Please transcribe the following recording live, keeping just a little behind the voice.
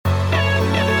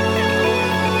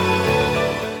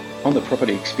On the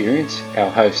Property Experience, our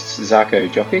hosts Zarko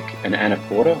Jokic and Anna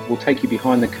Porter will take you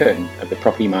behind the curtain of the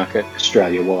property market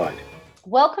Australia-wide.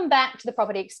 Welcome back to the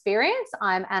Property Experience.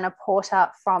 I'm Anna Porter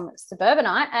from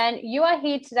Suburbanite, and you are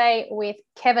here today with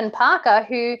Kevin Parker,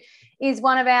 who is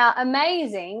one of our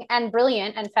amazing and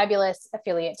brilliant and fabulous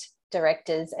affiliate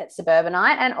directors at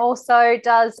Suburbanite, and also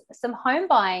does some home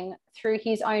buying through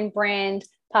his own brand,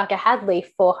 Parker Hadley,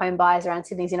 for home buyers around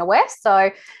Sydney's inner west.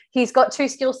 So he's got two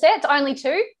skill sets, only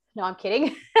two. No, I'm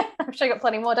kidding. I'm sure you got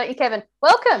plenty more, don't you, Kevin?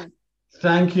 Welcome.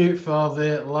 Thank you for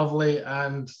the lovely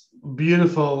and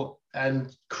beautiful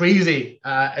and crazy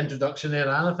introduction there,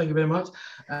 Anna. Thank you very much.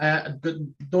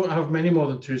 Don't have many more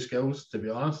than two skills, to be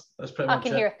honest. That's pretty much it. I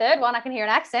can hear a third one. I can hear an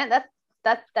accent.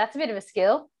 That's a bit of a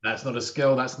skill. That's not a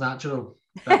skill. That's natural.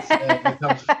 That's it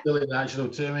comes really natural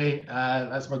to me.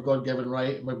 That's my God-given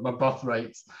right, my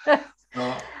birthright.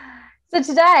 So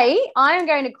today I am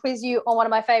going to quiz you on one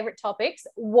of my favourite topics,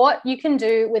 what you can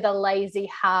do with a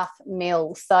lazy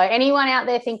 $500,000. So anyone out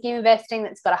there thinking of investing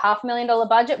that's got a $500,000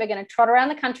 budget, we're going to trot around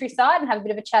the countryside and have a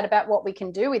bit of a chat about what we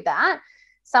can do with that,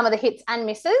 some of the hits and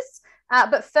misses.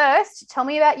 But first, tell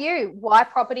me about you. Why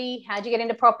property? How'd you get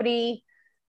into property?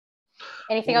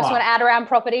 Anything else you want to add around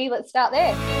property? Let's start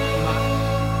there.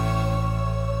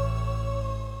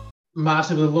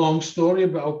 Massively long story,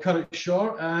 but I'll cut it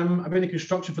short. I've been in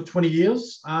construction for 20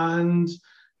 years and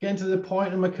getting to the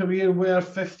point in my career where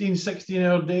 15,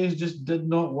 16-hour days just did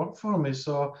not work for me.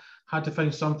 So I had to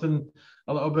find something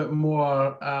a little bit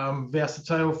more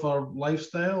versatile for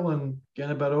lifestyle and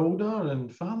getting a bit older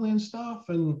and family and stuff.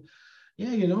 And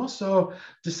yeah, so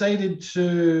decided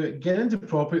to get into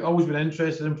property. Always been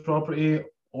interested in property.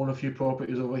 Own a few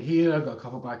properties over here. I've got a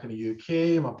couple back in the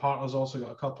UK. My partner's also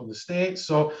got a couple in the States.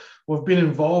 So we've been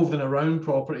involved and around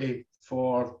property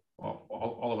for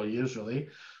all of our years, really.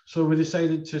 So we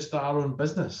decided to start our own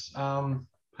business,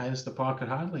 hence the Parker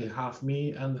Hadley, half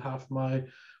me and half my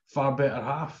far better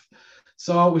half.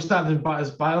 So we started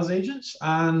as buyer's agents,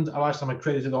 and I'm actually an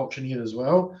accredited auctioneer as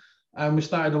well. And we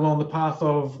started along the path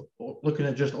of looking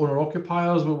at just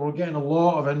owner-occupiers, but we're getting a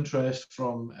lot of interest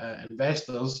from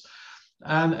investors.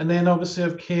 And then obviously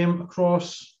I've came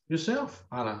across yourself,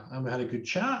 Anna, and we had a good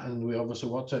chat, and we obviously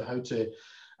worked out how to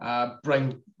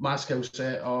bring my skill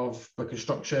set of my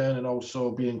construction and also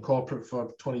being corporate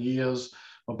for 20 years,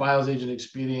 my buyer's agent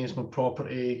experience, my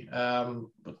property, the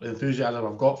enthusiasm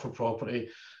I've got for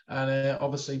property, and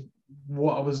obviously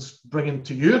what I was bringing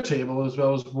to your table as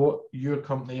well as what your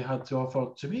company had to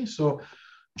offer to me. So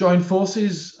joined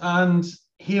forces, and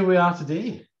here we are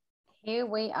today. Here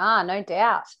we are, no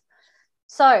doubt.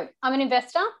 So I'm an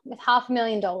investor with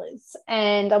 $500,000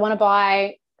 and I want to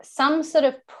buy some sort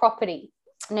of property.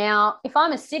 Now, if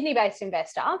I'm a Sydney-based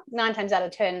investor, 9 times out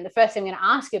of 10, the first thing I'm going to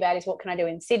ask you about is what can I do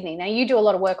in Sydney? Now, you do a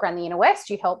lot of work around the inner west.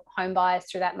 You help home buyers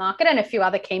through that market and a few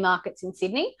other key markets in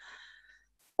Sydney.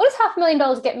 What does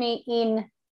 $500,000 get me in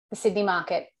the Sydney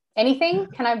market? Anything?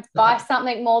 Can I buy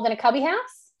something more than a cubby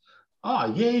house?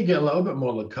 Oh, yeah, you get a little bit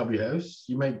more than a cubby house.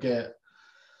 You might get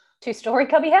 2-story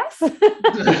cubby house.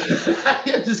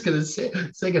 Yeah, just going to say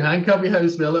second-hand cubby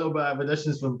house with a little bit of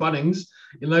additions from Bunnings.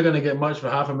 You're not going to get much for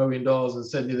 $500,000 in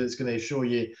Sydney that's going to show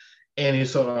you any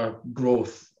sort of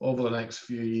growth over the next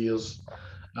few years.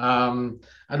 I know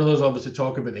there's obviously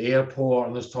talk about the airport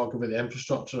and there's talk about the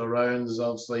infrastructure around. There's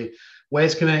obviously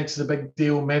WestConnex is a big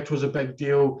deal, Metro's a big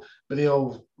deal, but they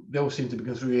all seem to be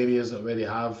going through areas that already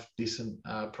have decent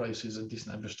prices and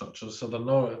decent infrastructure. So they're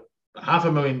not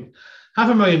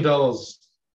 $500,000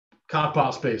 car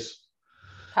park space.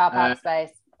 Or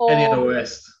in the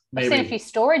west, maybe. I've seen a few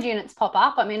storage units pop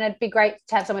up. I mean, it'd be great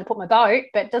to have someone put my boat,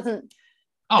 but it doesn't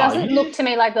look to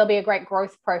me like there'll be a great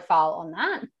growth profile on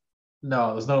that.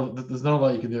 No, there's not a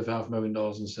lot you can do for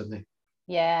 $500,000 in Sydney.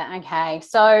 Yeah, okay.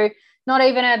 So not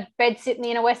even a bed sit in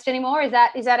the inner west anymore. Is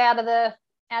that out of the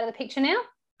picture now?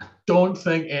 Don't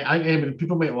think.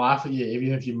 People might laugh at you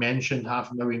even if you mentioned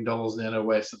 $500,000 in the inner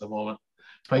west at the moment.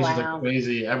 Prices are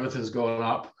crazy. Everything's going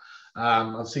up.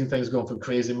 I've seen things going for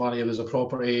crazy money. There's a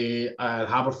property at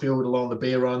Haberfield along the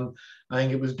Bay Run. I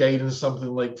think it was guiding something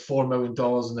like $4 million,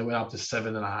 and they went up to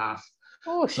 7.5.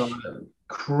 Oosh. So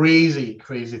crazy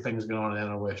things going on in the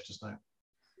inner west just now.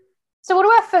 So what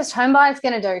are our first home buyers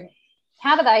going to do?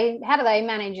 How do they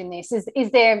manage in this? Is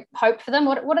there hope for them?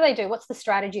 What do they do? What's the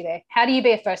strategy there? How do you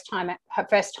be a first time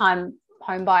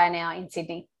home buyer now in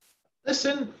Sydney?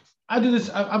 Listen, I do this.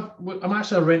 I'm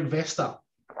actually a rent investor.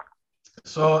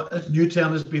 So a new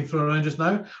term that's been thrown around just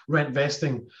now, rent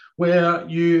vesting, where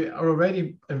you are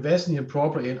already investing in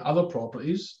property and other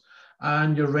properties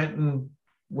and you're renting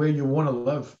where you want to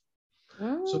live.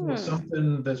 So it's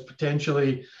something that's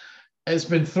potentially it's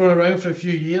been thrown around for a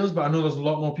few years, but I know there's a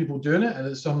lot more people doing it, and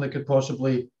it's something that could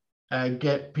possibly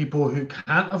get people who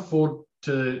can't afford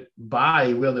to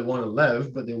buy where they want to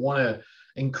live, but they want to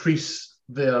increase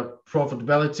their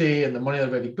profitability and the money they've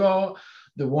already got.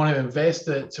 They want to invest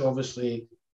it to obviously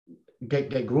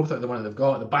get growth out of the money they've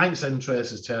got. The bank's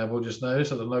interest is terrible just now,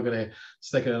 so they're not going to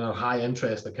stick it in a high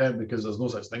interest account because there's no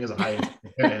such thing as a high interest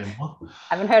account anymore.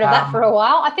 Haven't heard of that for a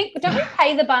while. I think, don't we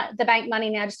pay the bank money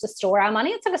now just to store our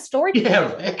money? It's like a storage. Yeah,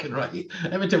 I reckon, right?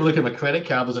 Every time I look at my credit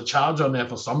card, there's a charge on there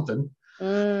for something.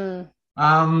 So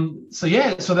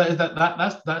yeah, so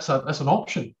that's an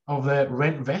option of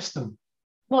rent investing.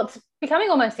 Well, it's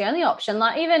becoming almost the only option.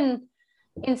 Like even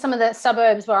in some of the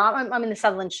suburbs where I'm in the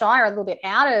Sutherland Shire, a little bit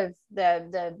out of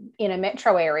the inner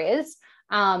metro areas.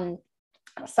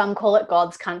 Some call it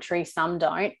God's country, some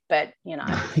don't. But I'm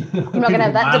not going to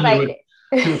have that debate.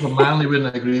 People from Manly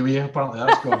wouldn't agree with you. Apparently,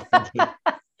 that's God's country.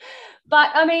 But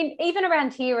I mean, even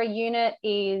around here, a unit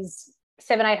is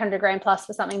 700-800 grand plus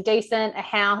for something decent, a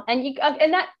house,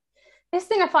 this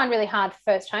thing I find really hard for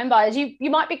first home buyers. You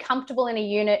might be comfortable in a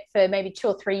unit for maybe 2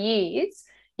 or 3 years.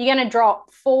 You're going to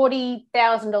drop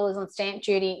 $40,000 on stamp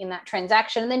duty in that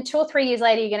transaction. And then 2 or 3 years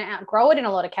later, you're going to outgrow it in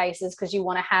a lot of cases because you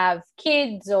want to have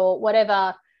kids or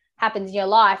whatever happens in your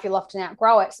life, you'll often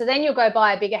outgrow it. So then you'll go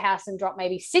buy a bigger house and drop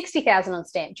maybe $60,000 on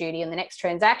stamp duty in the next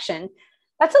transaction.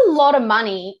 That's a lot of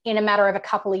money in a matter of a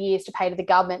couple of years to pay to the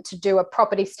government to do a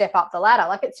property step up the ladder.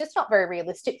 Like, it's just not very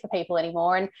realistic for people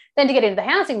anymore. And then to get into the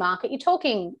housing market, you're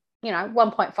talking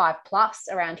 1.5 plus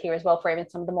around here as well for even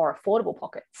some of the more affordable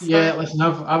pockets. Yeah, listen,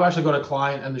 I've actually got a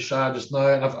client in the Shire just now,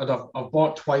 and I've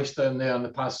bought twice down there in the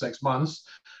past 6 months.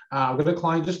 I've got a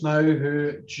client just now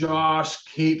who just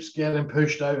keeps getting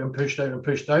pushed out and pushed out and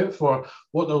pushed out for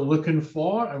what they're looking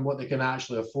for and what they can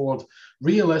actually afford.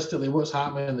 Realistically, what's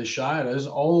happening in the Shire is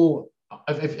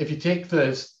if you take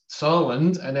the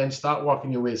Sutherland and then start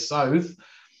working your way south,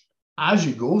 as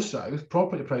you go south,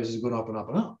 property prices are going up and up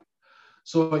and up.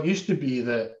 So it used to be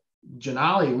that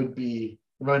Denali would be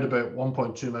around about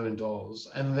 $1.2 million.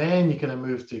 And then you kind of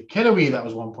moved to Kirrawee, that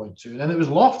was 1.2. And then it was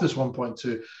Loftus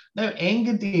 1.2. Now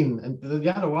Engadine and the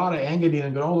Yarrawara, Engadine,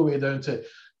 and going all the way down to,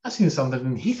 I've seen something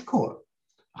in Heathcote,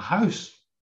 a house,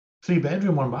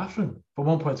 3-bedroom, 1 bathroom for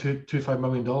 $1.25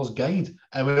 million guide.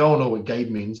 And we all know what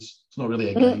guide means. It's not really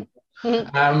a guide.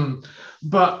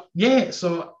 But yeah,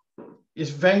 so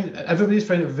everybody's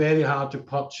finding it very hard to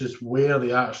purchase where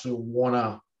they actually want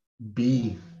to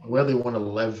be, where they want to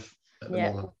live at the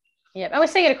moment. Yeah, and we're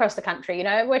seeing it across the country.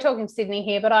 We're talking Sydney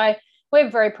here, but we're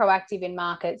very proactive in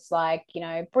markets like,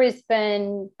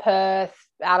 Brisbane, Perth,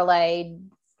 Adelaide,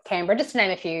 Canberra, just to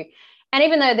name a few. And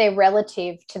even though they're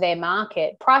relative to their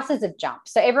market, prices have jumped.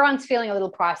 So everyone's feeling a little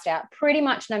priced out pretty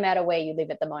much no matter where you live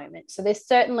at the moment. So there's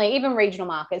certainly, even regional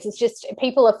markets, it's just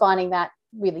people are finding that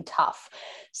really tough.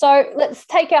 So let's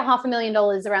take our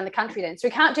 $500,000 around the country then. So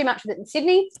we can't do much with it in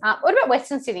Sydney. What about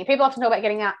Western Sydney? People often talk about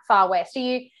getting out far west. Are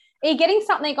you getting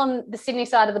something on the Sydney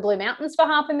side of the Blue Mountains for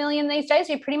 $500,000 these days?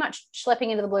 You're pretty much schlepping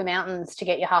into the Blue Mountains to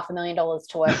get your $500,000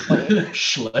 to work for you.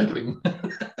 Schlepping.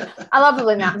 I love the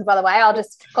Blue Mountains, by the way. I'll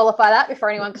just qualify that before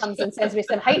anyone comes and sends me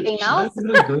some hate emails.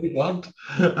 Great word.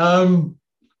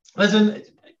 Listen,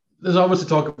 there's obviously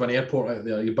talk of an airport out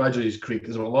there. Your Badgerys Creek,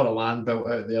 there's a lot of land built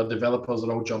out there. Developers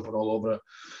are all jumping all over it.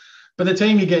 By the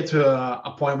time you get to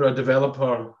a point where a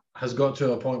developer has got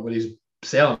to a point where he's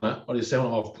selling it or he's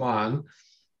selling it off plan,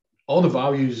 all the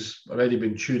value's already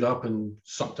been chewed up and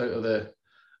sucked out of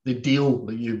the deal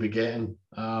that you'd be getting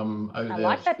out there. I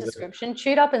like that description,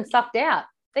 chewed up and sucked out.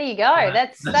 There you go.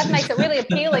 That makes it really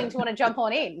appealing to want to jump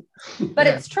on in. But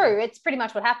it's true. It's pretty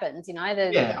much what happens,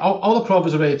 all the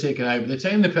profits are already taken out. By the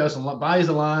time the person buys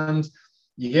the land,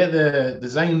 you get the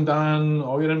design done,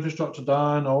 all your infrastructure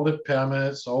done, all the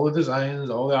permits, all the designs,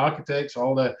 all the architects,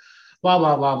 all the blah,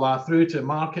 blah, blah, blah, through to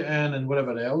marketing and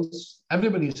whatever else.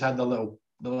 Everybody's had the little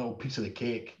piece of the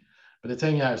cake. By the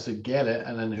time you actually get it,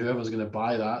 and then whoever's going to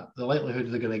buy that, the likelihood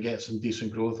they're going to get some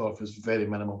decent growth off is very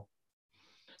minimal.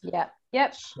 Yeah.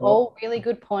 Yep. So, all really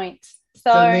good points.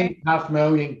 So Sydney,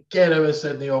 $500,000, get out of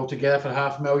Sydney altogether for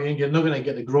 $500,000. You're not going to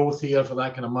get the growth here for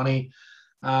that kind of money.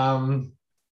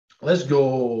 Let's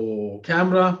go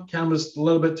Canberra. Canberra's a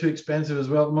little bit too expensive as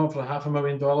well at the moment for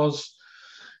 $500,000.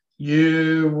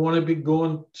 You want to be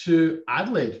going to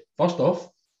Adelaide, first off.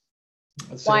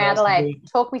 Why Adelaide?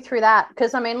 Talk me through that.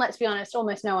 Because, let's be honest,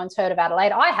 almost no one's heard of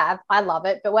Adelaide. I have. I love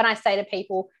it. But when I say to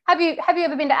people, have you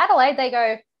ever been to Adelaide? They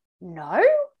go, no,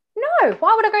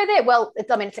 why would I go there? Well,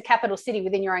 it's a capital city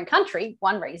within your own country,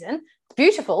 one reason. It's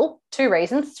beautiful, 2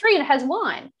 reasons. 3, and it has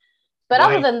wine. But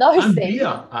other than those things.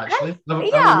 Beer, actually.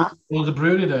 Yeah. There's a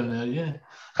brewery down there, yeah.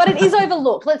 But it is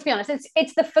overlooked. Let's be honest.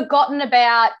 It's the forgotten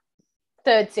about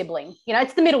third sibling. You know,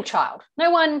 it's the middle child.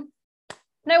 No one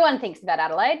thinks about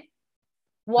Adelaide.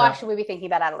 Why should we be thinking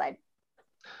about Adelaide?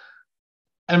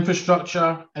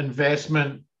 Infrastructure,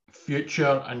 investment,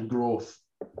 future, and growth,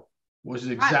 which is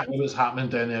exactly what's happening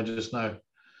down there just now.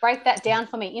 Break that down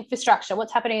for me. Infrastructure.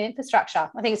 What's happening in infrastructure?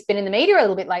 I think it's been in the media a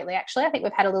little bit lately, actually. I think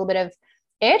we've had a little bit of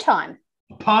airtime.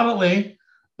 Apparently,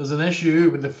 there's an issue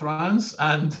with the France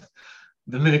and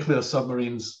the nuclear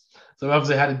submarines. So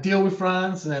obviously had a deal with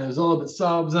France, and then it was all about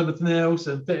subs and everything else,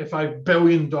 and $35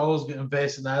 billion getting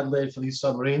invested in Adelaide for these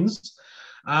submarines.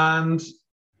 And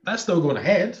that's still going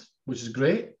ahead, which is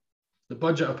great. The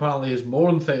budget apparently is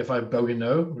more than $35 billion now,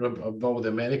 of all the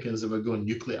Americans that were going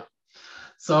nuclear.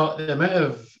 So the amount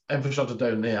of infrastructure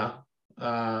down there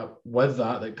with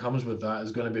that comes with that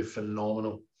is going to be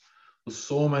phenomenal. There's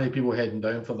so many people heading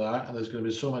down for that, and there's going to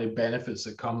be so many benefits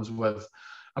that comes with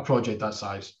a project that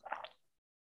size.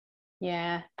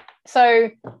 Yeah. So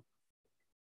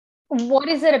what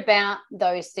is it about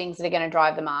those things that are going to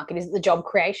drive the market? Is it the job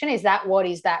creation? Is that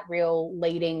real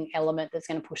leading element that's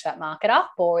going to push that market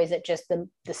up? Or is it just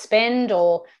the spend,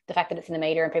 or the fact that it's in the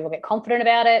media and people get confident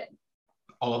about it?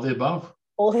 All of the above.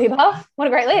 All of the above? What a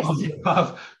great list. All of the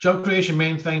above. Job creation,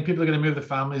 main thing. People are going to move the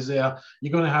families there.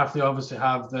 You're going to have to obviously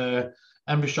have the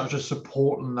infrastructure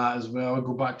supporting that as well. I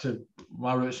go back to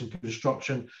my roots in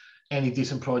construction. Any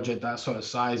decent project that sort of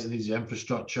size and needs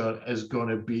infrastructure is going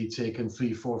to be taking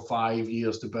 3, 4, 5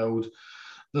 years to build.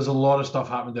 There's a lot of stuff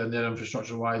happening down there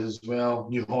infrastructure-wise as well.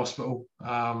 New hospital.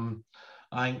 I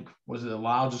think, was it the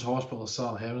largest hospital in the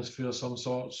Southern Hemisphere of some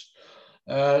sorts?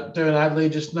 Down in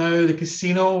Adelaide just now, the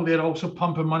casino, they're also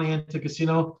pumping money into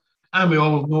casino. And we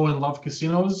all know and love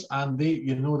casinos, and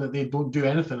you know that they don't do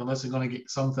anything unless they're going to get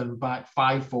something back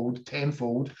 5-fold,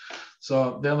 10-fold.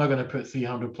 So they're not going to put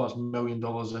 $300+ million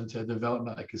into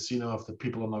development of a casino if the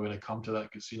people are not going to come to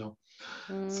that casino.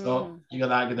 So you got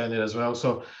that down there as well.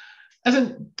 So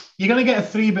you're going to get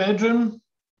a 3-bedroom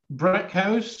brick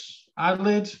house,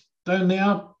 Adelaide, down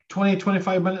there, 20,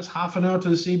 25 minutes, half an hour to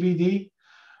the CBD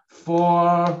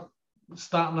for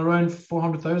starting around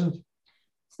 400,000. So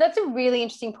that's a really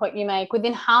interesting point you make,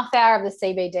 within half hour of the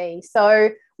CBD. So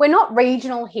we're not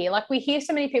regional here. Like, we hear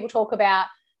so many people talk about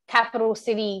capital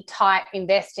city type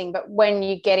investing, but when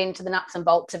you get into the nuts and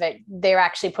bolts of it, they're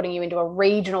actually putting you into a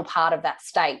regional part of that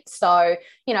state. So,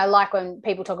 you know, like when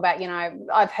people talk about, you know,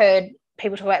 I've heard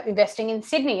people talk about investing in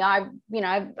Sydney. I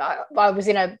was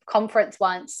in a conference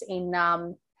once in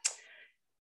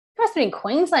it must have been in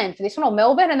Queensland for this one, or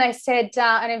Melbourne, and they said,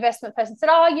 an investment person said,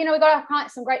 oh, you know, we got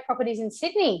some great properties in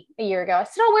Sydney a year ago. I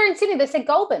said, oh, we're in Sydney. They said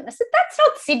Goulburn. I said, that's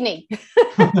not Sydney.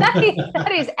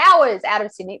 that is hours out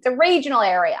of Sydney. It's a regional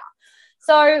area.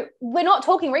 So we're not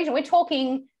talking regional. We're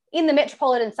talking in the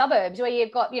metropolitan suburbs, where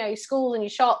you've got, you know, your schools and your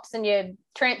shops and your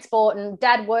transport, and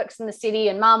dad works in the city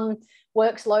and mum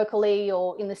works locally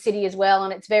or in the city as well.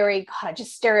 And it's very, God, I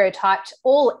just stereotyped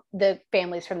all the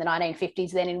families from the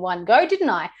 1950s then in one go, didn't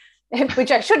I?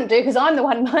 Which I shouldn't do, because I'm the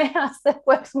one in my house that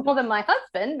works more than my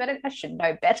husband, but I should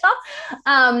know better.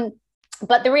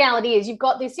 But the reality is, you've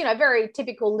got this, you know, very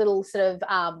typical little sort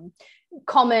of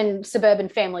common suburban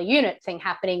family unit thing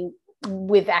happening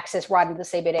with access right into the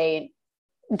CBD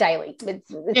daily. It's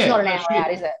not an hour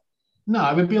out, is it? No,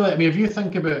 it would be like, I mean, if you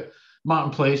think about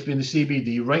Martin Place being the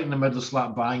CBD right in the middle of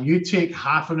slap bang, you take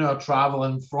half an hour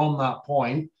traveling from that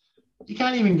point, you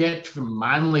can't even get from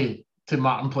Manly to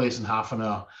Martin Place in half an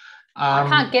hour. I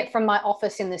can't get from my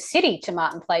office in the city to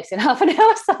Martin Place in half an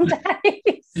hour some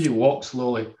days. You walk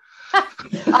slowly. I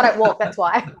don't walk, that's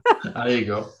why. There you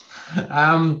go.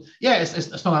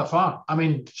 It's not that far. I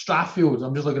mean, Strathfield,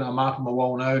 I'm just looking at a map on my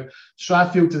wall now.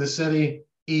 Strathfield to the city,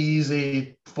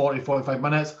 easy, 40, 45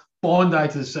 minutes. Bondi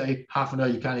to the city, half an hour,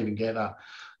 you can't even get that.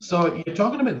 So you're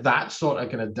talking about that sort of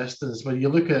kind of distance. When you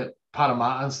look at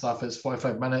Parramatta and stuff, it's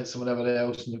 45 minutes and whatever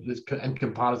else in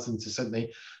comparison to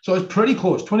Sydney. So it's pretty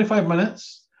close. 25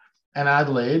 minutes in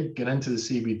Adelaide, get into the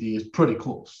CBD is pretty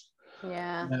close.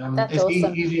 Yeah, that's it's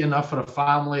awesome. Easy enough for a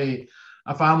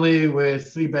family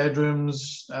with 3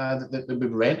 bedrooms that would be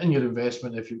renting your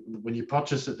investment when you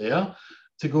purchase it there,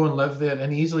 to go and live there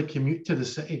and easily commute to the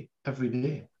city every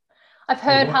day. I've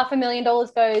heard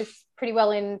 $500,000 goes pretty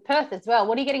well in Perth as well.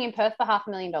 What are you getting in Perth for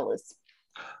 $500,000?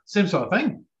 Same sort of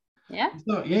thing. Yeah.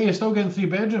 You're still getting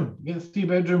 3-bedroom. You get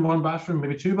 3-bedroom, 1 bathroom,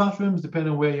 maybe 2 bathrooms,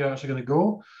 depending on where you're actually going to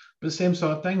go. But same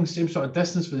sort of thing, same sort of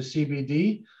distance for the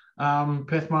CBD.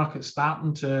 Perth market's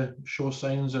starting to show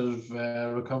signs of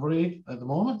recovery at the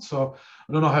moment. So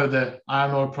I don't know how the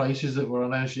iron ore prices that were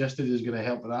announced yesterday is going to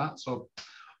help with that. So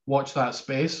watch that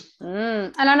space.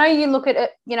 And I know you look at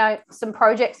it, you know, some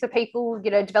projects for people,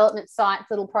 you know, development sites,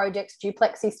 little projects,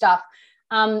 duplexy stuff.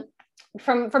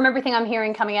 From everything I'm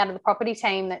hearing coming out of the property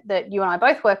team that you and I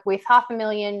both work with,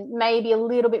 500,000, maybe a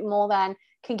little bit more than,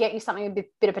 can get you something a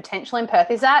bit of potential in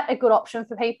Perth. Is that a good option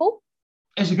for people?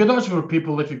 It's a good option for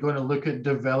people if you're going to look at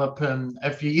developing.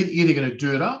 If you're either going to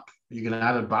do it up, you're going to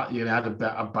add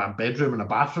a bedroom and a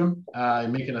bathroom.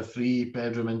 Making a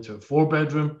 3-bedroom into a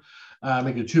 4-bedroom.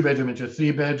 Making a 2-bedroom into a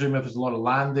 3-bedroom if there's a lot of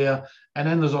land there. And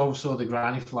then there's also the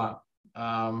granny flat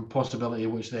possibility,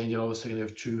 which then you're obviously going to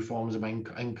have 2 forms of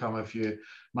income if you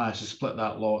manage to split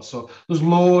that lot. So there's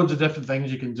loads of different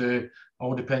things you can do,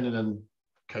 all depending on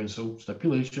council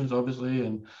stipulations, obviously,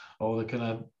 and all the kind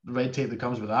of red tape that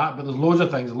comes with that. But there's loads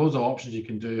of things, loads of options you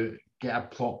can do. Get a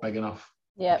plot big enough.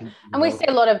 Yeah, and we see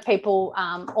a lot of people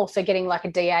also getting like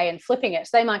a DA and flipping it.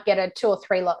 So they might get a 2 or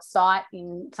 3 lot site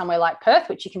in somewhere like Perth,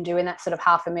 which you can do in that sort of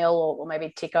 500,000 or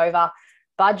maybe tick over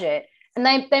budget. And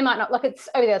they might not, like, it's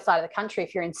over the other side of the country.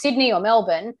 If you're in Sydney or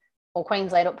Melbourne or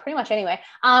Queensland or pretty much anywhere.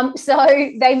 So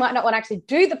they might not want to actually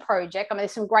do the project. I mean,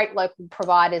 there's some great local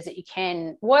providers that you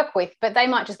can work with, but they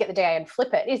might just get the DA and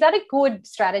flip it. Is that a good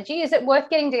strategy? Is it worth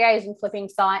getting DAs and flipping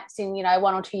sites in, you know,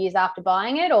 1 or 2 years after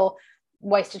buying it, or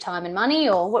waste of time and money?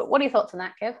 Or what are your thoughts on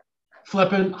that, Kev?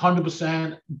 Flipping,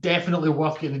 100%, definitely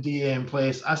worth getting a DA in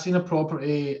place. I've seen a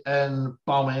property in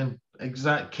Balmain,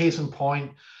 exact case in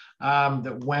point,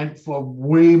 that went for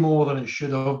way more than it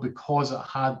should have because it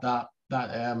had that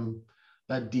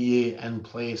DA in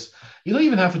place. You don't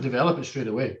even have to develop it straight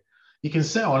away. You can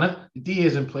sit on it. The DA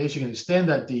is in place. You can extend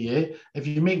that DA. If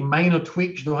you make minor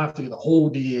tweaks, you don't have to get the whole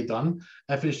DA done.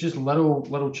 If it's just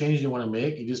little changes you want to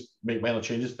make, you just make minor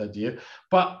changes to that DA.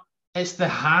 But it's the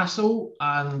hassle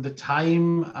and the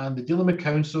time and the dealing with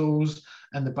councils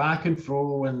and the back and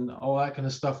fro and all that kind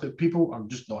of stuff that people are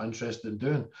just not interested in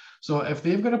doing. So if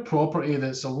they've got a property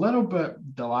that's a little bit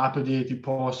dilapidated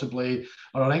possibly,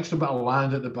 or an extra bit of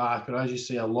land at the back, or as you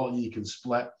say, a lot you can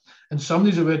split, and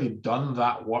somebody's already done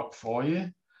that work for you,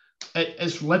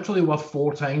 it's literally worth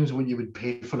 4 times what you would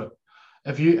pay for it.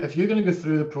 If you're going to go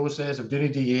through the process of doing a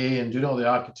DA and doing all the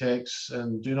architects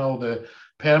and doing all the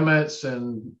permits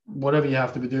and whatever you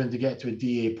have to be doing to get to a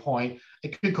DA point,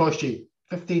 it could cost you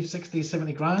 50, 60,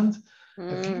 70 grand.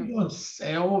 If you don't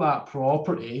sell that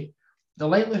property, the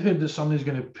likelihood that somebody's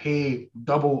going to pay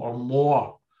double or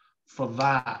more for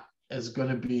that is going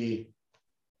to be,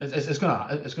 it's going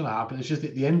to happen. It's just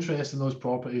that the interest in those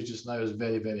properties just now is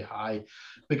very, very high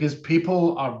because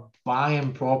people are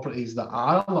buying properties that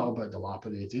are a little bit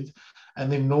dilapidated,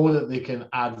 and they know that they can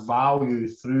add value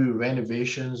through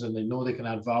renovations, and they know they can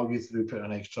add value through putting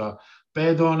an extra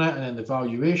bed on it, and then the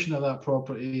valuation of that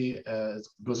property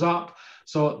goes up.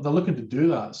 So they're looking to do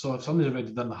that. So if somebody's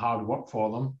already done the hard work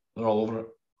for them, they're all over it.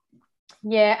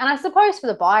 Yeah, and I suppose for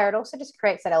the buyer, it also just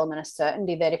creates that element of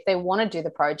certainty that if they want to do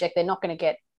the project, they're not going to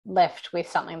get left with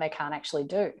something they can't actually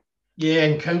do. Yeah,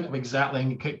 and exactly.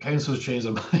 And councils change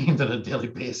their mind on a daily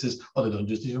basis, or they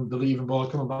don't even bother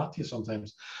coming back to you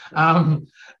sometimes. But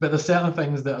there's certain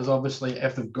things that is obviously,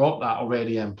 if they've got that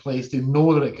already in place, they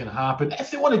know that it can happen.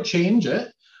 If they want to change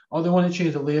it, or they want to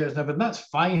change the layers and everything, that's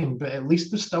fine. But at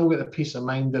least they still get the peace of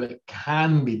mind that it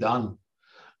can be done.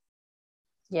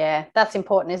 Yeah, that's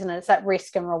important, isn't it? It's that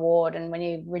risk and reward. And when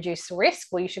you reduce the risk,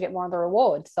 well, you should get more of the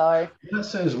reward. So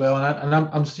that's it as well. And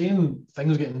I'm seeing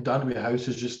things getting done with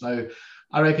houses just now.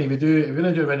 I reckon if you're going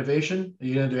to do a renovation,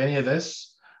 you're going to do any of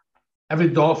this,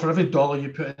 for every dollar you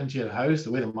put into your house,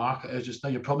 the way the market is just now,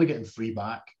 you're probably getting 3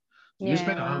 back. So you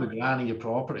spend 100 grand on your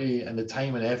property, and the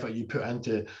time and effort you put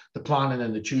into the planning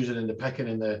and the choosing and the picking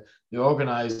and the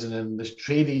organising and the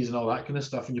tradies and all that kind of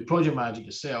stuff, and you project manage it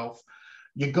yourself,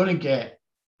 you're going to get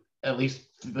at least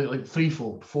like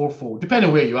 3-fold, 4-fold, depending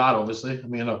on where you are, obviously. I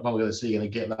mean, I'm not going to say you're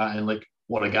going to get that in like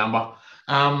Warragamba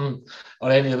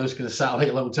or any of those kind of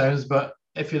satellite little towns. But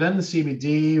if you're in the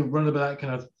CBD, run about that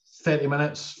kind of 30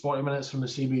 minutes, 40 minutes from the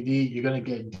CBD, you're going to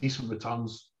get decent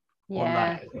returns on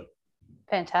that.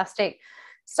 Fantastic.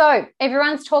 So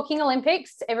everyone's talking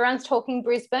Olympics. Everyone's talking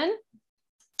Brisbane.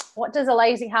 What does a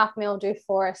lazy $500,000 do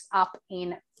for us up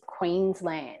in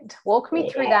Queensland? Walk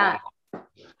me through that.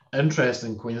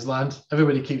 Interesting, Queensland.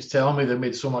 Everybody keeps telling me they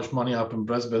made so much money up in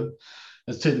Brisbane.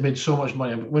 They made so much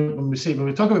money. When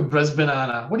we talk about Brisbane,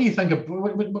 Anna, what do you think of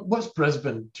what's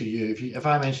Brisbane to you? If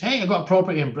I mention, hey, I got a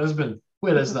property in Brisbane,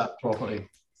 where is that property?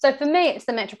 So for me, it's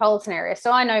the metropolitan area.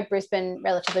 So I know Brisbane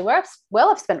relatively well.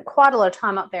 I've spent quite a lot of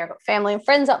time up there. I've got family and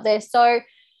friends up there. So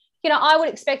I would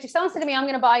expect if someone said to me, I'm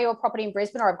going to buy you a property in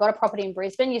Brisbane, or I've got a property in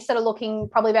Brisbane, you're sort of looking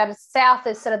probably about as south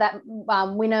as sort of that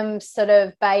Wynnum sort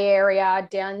of Bay area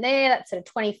down there. That's sort of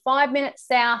 25 minutes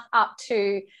south up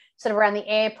to sort of around the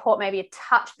airport, maybe a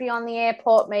touch beyond the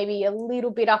airport, maybe a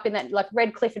little bit up in that, like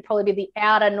Redcliffe would probably be the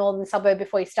outer northern suburb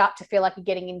before you start to feel like you're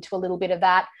getting into a little bit of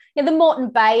that. The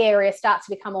Moreton Bay area starts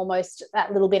to become almost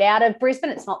that little bit out of Brisbane.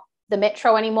 It's not the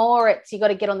metro anymore. You got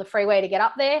to get on the freeway to get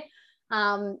up there.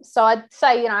 So I'd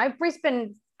say,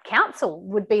 Brisbane Council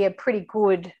would be a pretty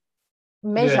good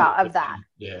measure of that.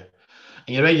 Yeah.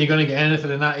 And you're right, you're going to get anything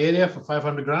in that area for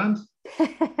 500 grand?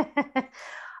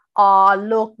 Oh,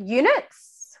 look,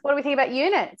 units. What do we think about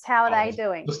units? How are they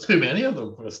doing? There's too many of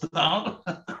them for a start.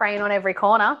 Crane on every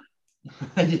corner.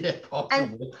 Yeah,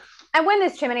 possibly. And when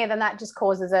there's too many of them, that just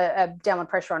causes a downward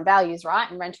pressure on values, right?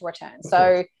 And rental returns.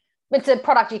 So it's a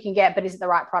product you can get, but is it the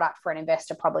right product for an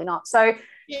investor? Probably not. So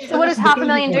what does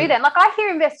 $500,000 do then? Like, I hear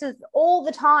investors all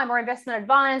the time, or investment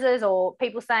advisors, or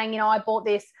people saying, I bought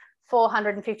this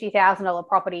 $450,000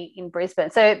 property in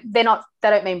Brisbane. So they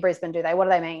don't mean Brisbane, do they? What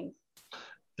do they mean?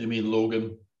 They mean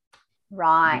Logan.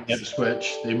 Right. They mean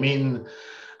Ipswich. They mean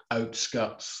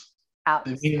outskirts.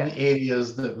 They mean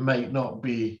areas that might not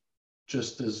be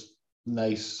just as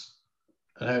nice,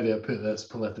 and how do I put this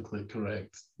politically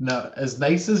correct? Not as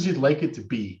nice as you'd like it to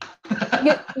be.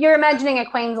 You're imagining a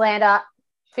Queenslander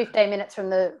 15 minutes from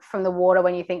the water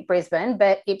when you think Brisbane,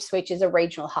 but Ipswich is a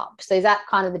regional hub. So is that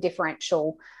kind of the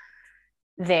differential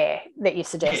there that you're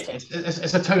suggesting?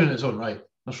 It's a town in its own right.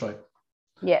 That's right.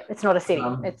 Yeah, it's not a city.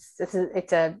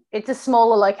 It's a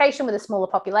smaller location with a smaller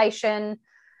population,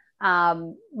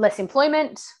 less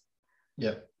employment.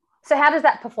 Yeah. So how does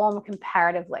that perform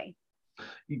comparatively?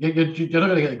 You're not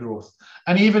going to get the growth.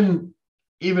 And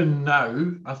even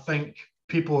now, I think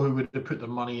people who would have put their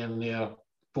money in there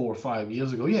 4 or 5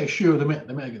 years ago, yeah, sure, they might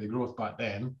get the growth back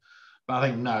then. But I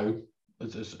think now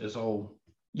it's all,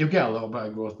 you'll get a little bit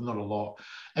of growth, not a lot.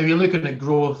 If you're looking at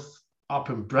growth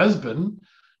up in Brisbane,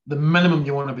 the minimum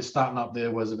you want to be starting up there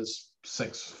was if it's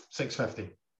 650.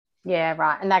 Yeah,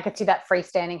 right. And that gets you that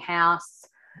freestanding house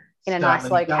in a nice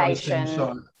location.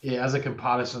 As a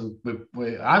comparison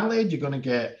with Adelaide, you're going to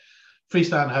get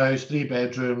freestanding house,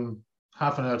 3-bedroom,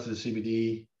 half an hour to the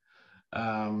CBD,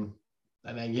 and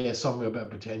then somewhere a bit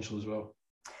of potential as well.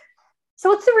 So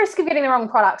what's the risk of getting the wrong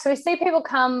product? So we see people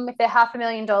come with their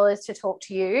 $500,000 to talk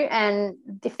to you, and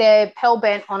if they're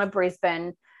hell-bent on a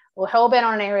Brisbane or hell-bent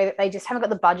on an area that they just haven't got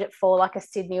the budget for, like a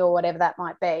Sydney or whatever that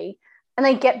might be, and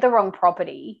they get the wrong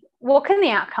property, what can the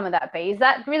outcome of that be? Is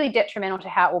that really detrimental to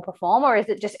how it will perform, or is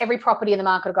it just every property in the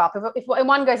market will go up? If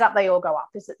one goes up, they all go up.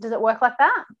 Does it work like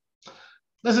that?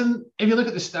 Listen, if you look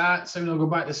at the stats, I'll go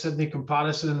back to Sydney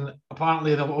comparison.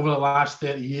 Apparently, over the last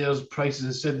 30 years, prices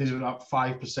in Sydney's went up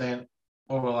 5%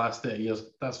 over the last 30 years.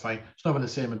 That's fine. It's not been the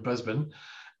same in Brisbane.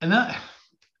 And that's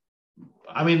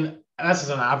as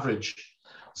an average.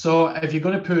 So if you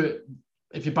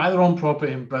buy the wrong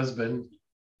property in Brisbane,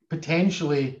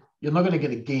 potentially you're not going to get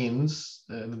the gains,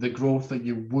 the growth that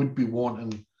you would be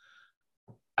wanting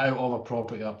out of a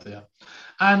property up there.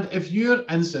 And if you're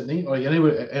in Sydney or you're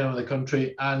anywhere in the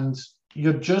country and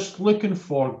you're just looking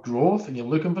for growth and you're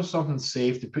looking for something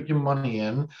safe to put your money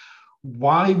in,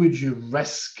 why would you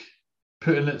risk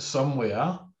putting it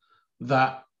somewhere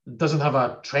that doesn't have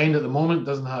a trend at the moment,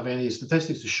 doesn't have any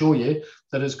statistics to show you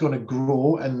that it's going to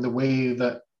grow in the way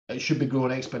that it should be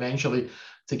growing exponentially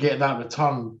to get that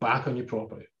return back on your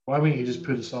property? Why wouldn't you just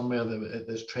put it somewhere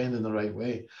that's trending the right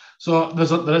way? So there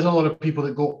is a lot of people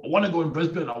that go, I want to go in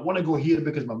Brisbane, I want to go here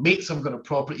because my mates have got a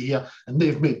property here and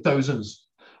they've made thousands.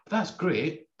 But that's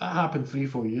great. That happened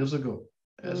 3-4 years ago.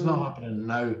 It's not happening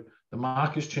now. The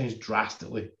market's changed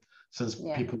drastically since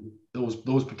people,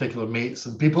 those particular mates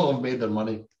and people have made their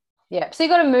money. Yeah. So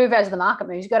you've got to move as the market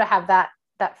moves. You've got to have that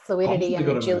fluidity and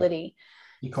agility.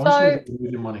 You constantly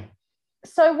move your money.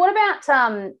 So what about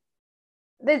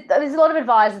there's a lot of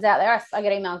advisors out there, I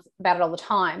get emails about it all the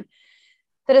time,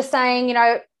 that are saying,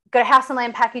 got a house and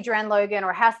land package around Logan or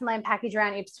a house and land package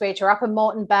around Ipswich or up in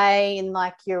Moreton Bay in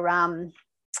like your, what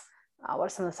are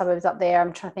some of the suburbs up there?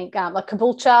 I'm trying to think, like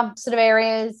Caboolture sort of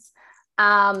areas,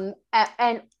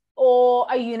 or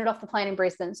a unit off the plan in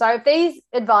Brisbane. So if these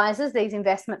advisors, these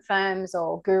investment firms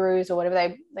or gurus or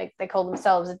whatever they call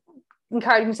themselves,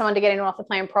 encouraging someone to get into an off the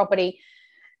plan property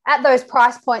at those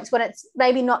price points when it's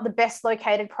maybe not the best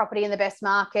located property in the best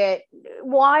market,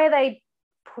 why are they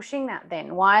pushing that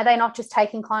then? Why are they not just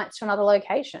taking clients to another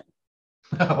location?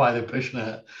 Why are they pushing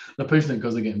it? They're pushing it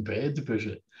because they're getting paid to push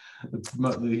it.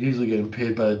 They're usually getting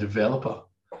paid by a developer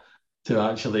to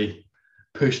actually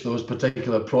push those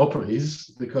particular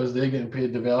properties because they're getting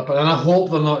paid developer. And I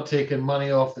hope they're not taking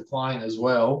money off the client as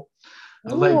well.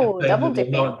 I'd like to think double that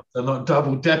dipping. they're not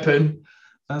double dipping.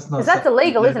 That's not, Because that's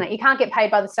illegal, isn't it? You can't get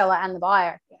paid by the seller and the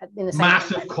buyer in the same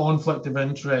massive conflict of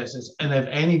interest. And if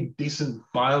any decent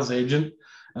buyer's agent,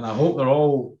 and I hope they're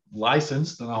all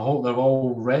licensed, and I hope they've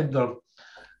all read their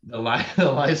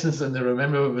license and they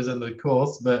remember what was in the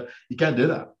course, but you can't do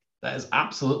that. That is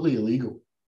absolutely illegal.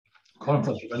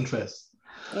 Conflict of interest.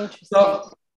 Interesting.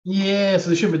 So, yeah, so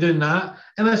they shouldn't be doing that.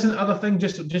 And that's another thing,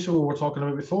 just what we were talking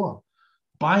about before,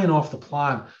 buying off the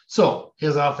plan. So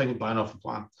here's our thing, buying off the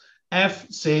plan. If,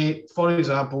 say, for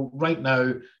example, right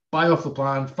now, buy off the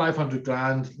plan, 500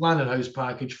 grand, land and house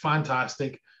package,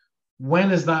 fantastic.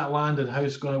 When is that land and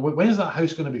house when is that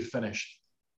house going to be finished?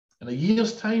 In a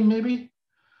year's time, maybe?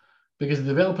 Because the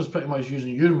developer's pretty much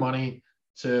using your money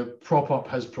to prop up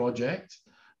his project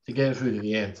to get it through to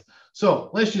the end. So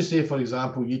let's just say, for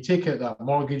example, you take out that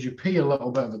mortgage, you pay a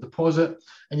little bit of a deposit,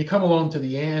 and you come along to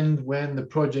the end when the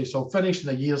project's all finished in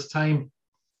a year's time.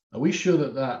 Are we sure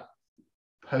that that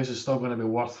house is still going to be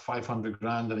worth 500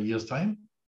 grand in a year's time?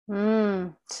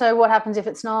 So what happens if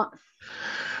it's not?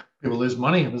 People lose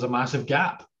money. There's a massive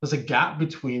gap. There's a gap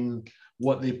between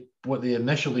what they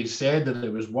initially said that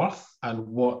it was worth and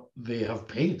what they have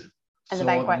paid. And the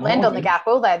bank won't lend on the gap,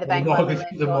 will they? The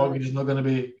mortgage is not going to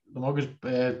be, the mortgage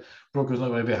broker's not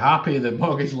going to be happy. The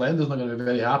mortgage lender's not going to be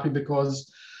very happy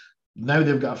because now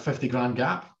they've got a 50 grand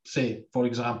gap, say, for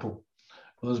example.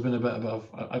 Well, there's been a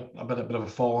bit of a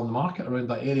fall on the market around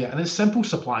that area. And it's simple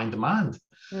supply and demand.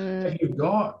 If you've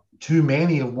got too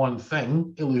many of one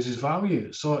thing, it loses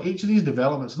value. So each of these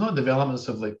developments, not developments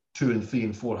of like 2 and 3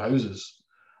 and 4 houses,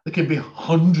 there could be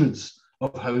hundreds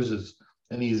of houses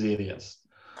in these areas.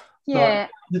 Yeah,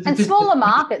 and smaller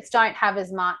markets don't have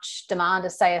as much demand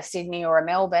as, say, a Sydney or a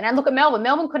Melbourne. And look at Melbourne.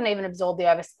 Melbourne couldn't even absorb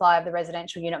the oversupply of the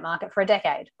residential unit market for a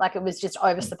decade. Like, it was just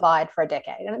oversupplied for a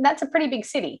decade. And that's a pretty big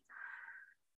city.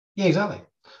 Yeah,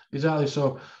 exactly.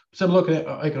 So looking at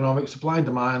economic supply and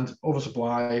demand,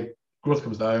 oversupply, growth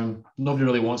comes down. Nobody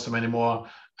really wants them anymore,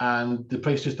 and the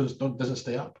price just doesn't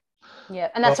stay up. Yeah,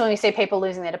 and that's when we see people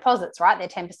losing their deposits, right? Their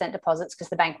 10% deposits, because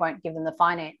the bank won't give them the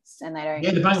finance, and they don't.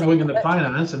 Yeah, the bank won't give them the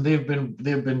finance, and they've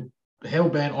been hell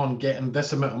bent on getting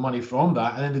this amount of money from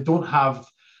that, and then they don't have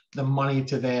the money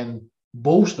to then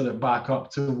bolster it back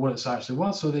up to what it's actually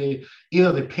worth. So they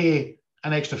pay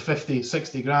an extra 50,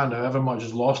 60 grand, however much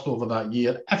is lost over that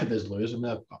year, if it does lose. I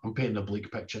mean, I'm painting a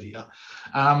bleak picture here.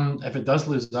 If it does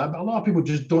lose that, but a lot of people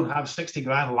just don't have 60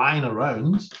 grand lying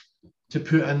around to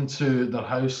put into their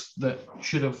house that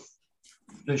should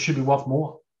be worth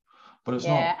more, but it's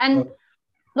not. Yeah, and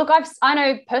look, I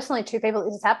know personally 2 people that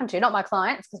this has happened to, not my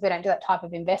clients, because we don't do that type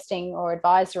of investing or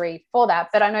advisory for that,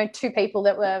 but I know 2 people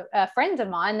that were friends of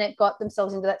mine that got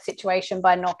themselves into that situation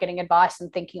by not getting advice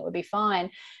and thinking it would be fine.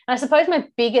 And I suppose my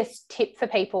biggest tip for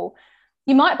people,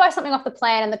 you might buy something off the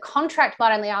plan and the contract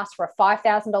might only ask for a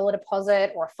 $5,000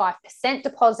 deposit or a 5%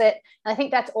 deposit. And I think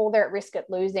that's all they're at risk at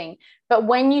losing. But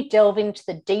when you delve into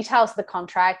the details of the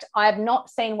contract, I have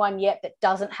not seen one yet that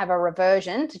doesn't have a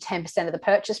reversion to 10% of the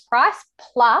purchase price,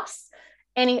 plus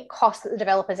any cost that the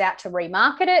developer's out to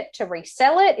remarket it, to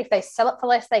resell it. If they sell it for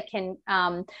less, they can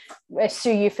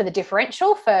sue you for the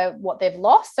differential for what they've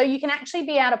lost. So you can actually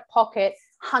be out of pocket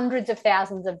hundreds of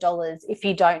thousands of dollars if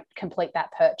you don't complete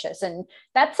that purchase. And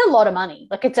that's a lot of money.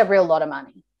 Like, it's a real lot of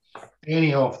money.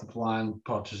 Any off the plan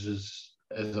purchases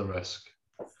is a risk.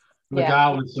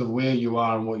 Regardless of where you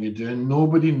are and what you're doing,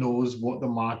 nobody knows what the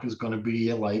market is going to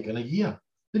be like in a year.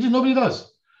 Nobody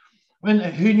does. I mean,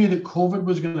 who knew that COVID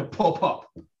was going to pop up?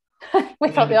 We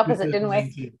thought the opposite, didn't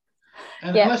we?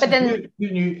 And listen, but then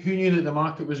who knew that the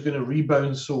market was going to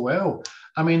rebound so well?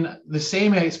 I mean, the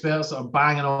same experts that are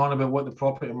banging on about what the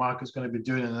property market is going to be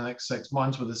doing in the next 6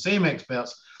 months were the same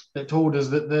experts that told us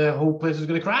that the whole place was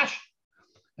going to crash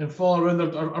and fall around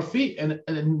our feet, and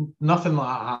nothing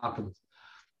like that happened.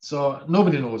 So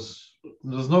nobody knows.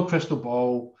 There's no crystal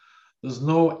ball. There's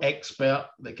no expert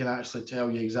that can actually tell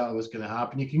you exactly what's going to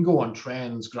happen. You can go on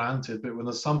trends, granted, but when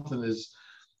there's something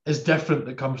is different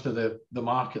that comes to the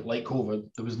market like COVID,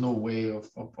 there was no way of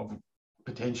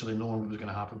potentially knowing what was going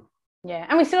to happen. Yeah,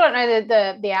 and we still don't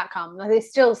know the outcome. There's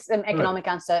still some economic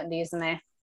uncertainty, isn't there?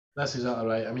 That's exactly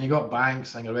right. I mean, you got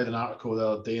banks. I think I read an article the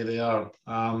other day there.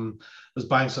 There's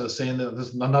banks that are saying that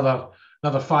there's another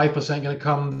 5% going to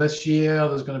come this year.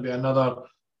 There's going to be another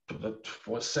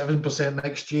 7%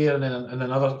 next year, and then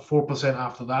another 4%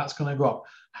 after that's going to go up.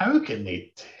 How can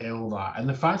they tell that? And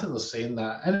the fact that they're saying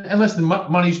that, and listen,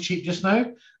 money's cheap just now.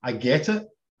 I get it.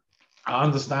 I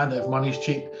understand that if money's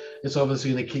cheap, it's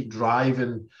obviously going to keep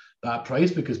driving that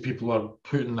price because people are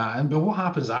putting that in. But what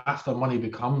happens after money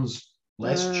becomes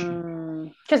less cheap?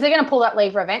 Because they're going to pull that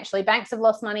lever eventually. Banks have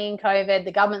lost money in COVID.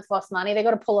 The government's lost money. They've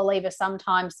got to pull a lever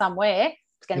sometime, somewhere.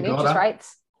 It's going to be interest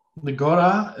rates. They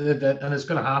got that, and it's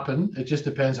going to happen. It just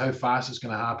depends how fast it's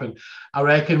going to happen. I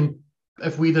reckon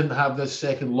if we didn't have this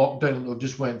second lockdown that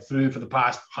just went through for the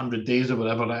past 100 days or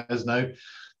whatever it is now,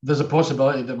 there's a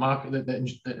possibility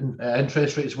that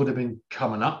interest rates would have been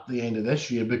coming up at the end of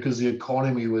this year because the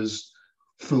economy was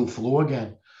full flow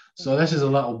again. So this is a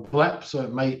little blip. So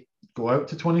it might go out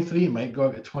to 23, it might go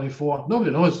out to 24.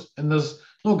 Nobody knows. And there's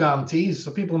no guarantees.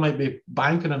 So people might be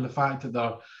banking on the fact that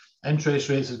their interest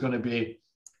rates is going to be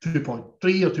 2.3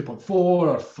 or 2.4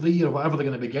 or 3 or whatever they're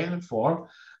going to be getting it for.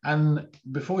 And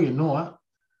before you know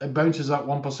it, it bounces up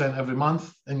 1% every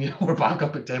month and we're back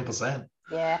up at 10%.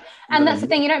 Yeah. And that's the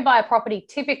thing. You don't buy a property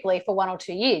typically for 1 or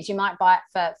 2 years. You might buy it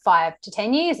for 5 to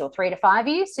 10 years or 3 to 5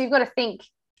 years. So you've got to think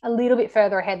a little bit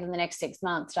further ahead than the next 6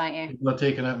 months, don't you? People are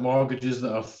taking out mortgages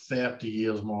that are 30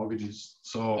 years mortgages.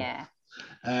 So, yeah.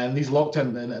 And these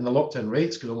locked-in and the locked-in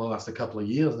rates could only last a couple of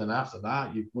years. And then after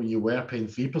that, when you were paying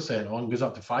 3% on goes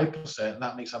up to 5%. And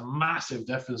that makes a massive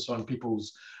difference on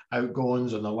people's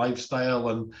outgoings and their lifestyle,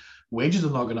 and wages are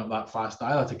not going up that fast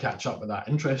either to catch up with that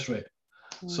interest rate.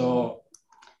 So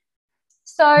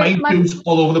mine feels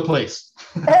all over the place.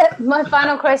 My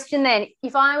final question then,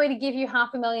 if I were to give you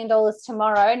 $500,000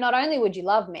 tomorrow, not only would you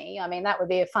love me, I mean, that would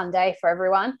be a fun day for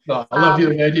everyone. No, I love you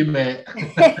already, mate.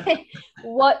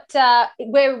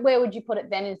 Where would you put it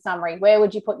then in summary? Where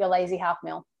would you put your lazy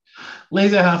 $500,000?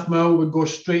 Lazy $500,000 would go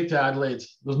straight to Adelaide.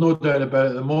 There's no doubt about it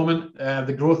at the moment.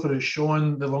 The growth that it's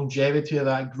showing, the longevity of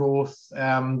that growth,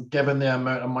 given the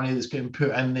amount of money that's getting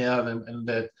put in there and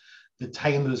the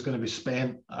time that is going to be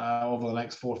spent over the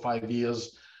next 4 or 5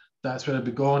 years, that's where it'll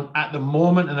be going. At the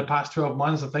moment, in the past 12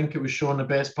 months, I think it was showing the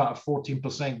best part of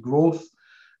 14% growth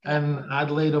in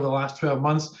Adelaide over the last 12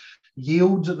 months.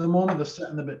 Yields at the moment, they're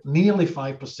sitting about nearly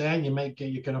 5%. You might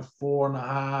get your kind of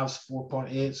 4.5s,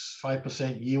 4.8s,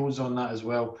 5% yields on that as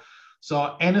well.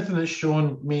 So anything that's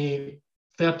shown me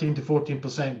 13 to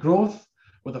 14% growth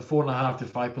with a 4.5 to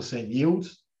 5% yield,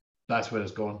 that's where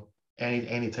it's going.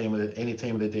 Any time of the day, any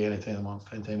time of the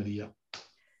month, any time of the year.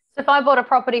 So if I bought a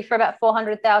property for about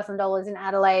 $400,000 in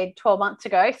Adelaide 12 months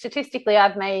ago, statistically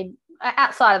I've made,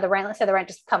 outside of the rent, let's say the rent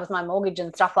just covers my mortgage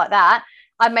and stuff like that,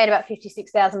 I've made about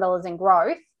 $56,000 in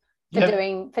growth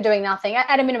for doing nothing.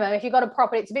 At a minimum, if you've got a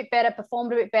property, it's a bit better,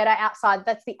 performed a bit better outside,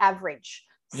 that's the average.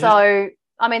 So,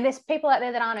 I mean, there's people out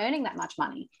there that aren't earning that much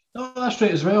money. No, that's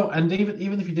right as well. And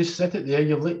even if you just sit it there,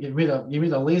 you made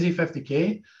a lazy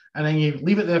 50K, and then you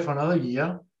leave it there for another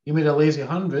year, you made a lazy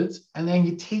 100, and then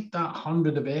you take that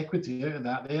 100 of equity out of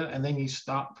that there, and then you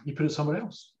put it somewhere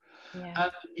else. Yeah.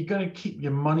 And you've got to keep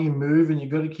your money moving,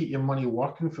 you've got to keep your money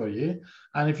working for you.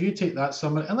 And if you take that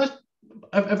somewhere, unless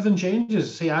everything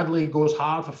changes, say Adelaide goes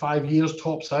hard for 5 years,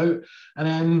 tops out, and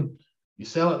then you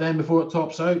sell it then before it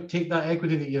tops out, take that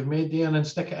equity that you've made there and then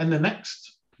stick it in the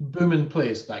next booming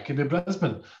place. That could be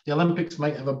Brisbane. The Olympics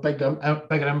might have a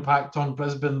bigger impact on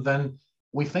Brisbane than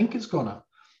we think it's gonna.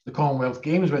 The Commonwealth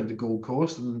Games went to Gold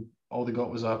Coast and all they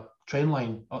got was a train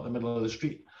line up the middle of the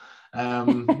street.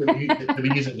 That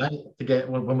we use at night to get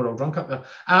when we're all drunk up there.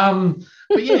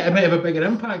 But yeah, it might have a bigger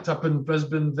impact up in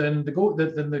Brisbane than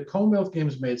the Commonwealth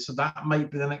Games made. So that might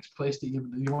be the next place that you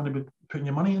want to be putting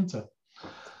your money into.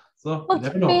 So well,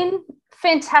 it's been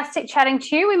fantastic chatting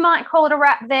to you. We might call it a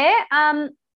wrap there.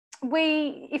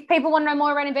 If people want to know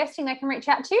more about investing, they can reach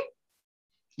out to you.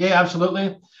 Yeah,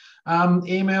 absolutely.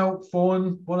 Email,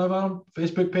 phone, whatever,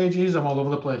 Facebook pages. I'm all over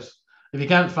the place. If you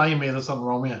can't find me, there's something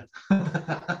wrong with you.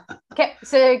 Okay,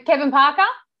 so Kevin Parker,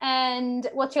 and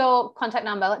what's your contact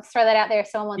number? Let's throw that out there if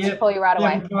someone wants to call you right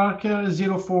away. Kevin Parker,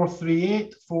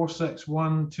 0438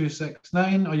 461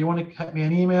 269, or you want to hit me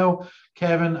an email,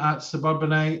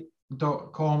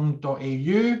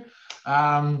 kevin@suburbanite.com.au,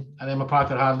 and then my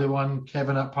Parker Hadley one,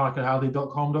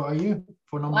 kevin@parkerhadley.com.au.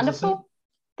 Phone numbers. Wonderful.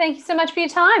 Thank you so much for your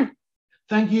time.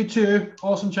 Thank you too.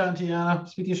 Awesome chatting to you, Anna.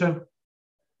 Speak to you soon.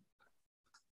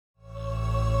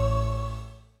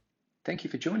 Thank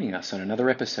you for joining us on another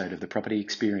episode of The Property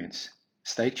Experience.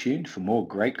 Stay tuned for more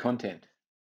great content.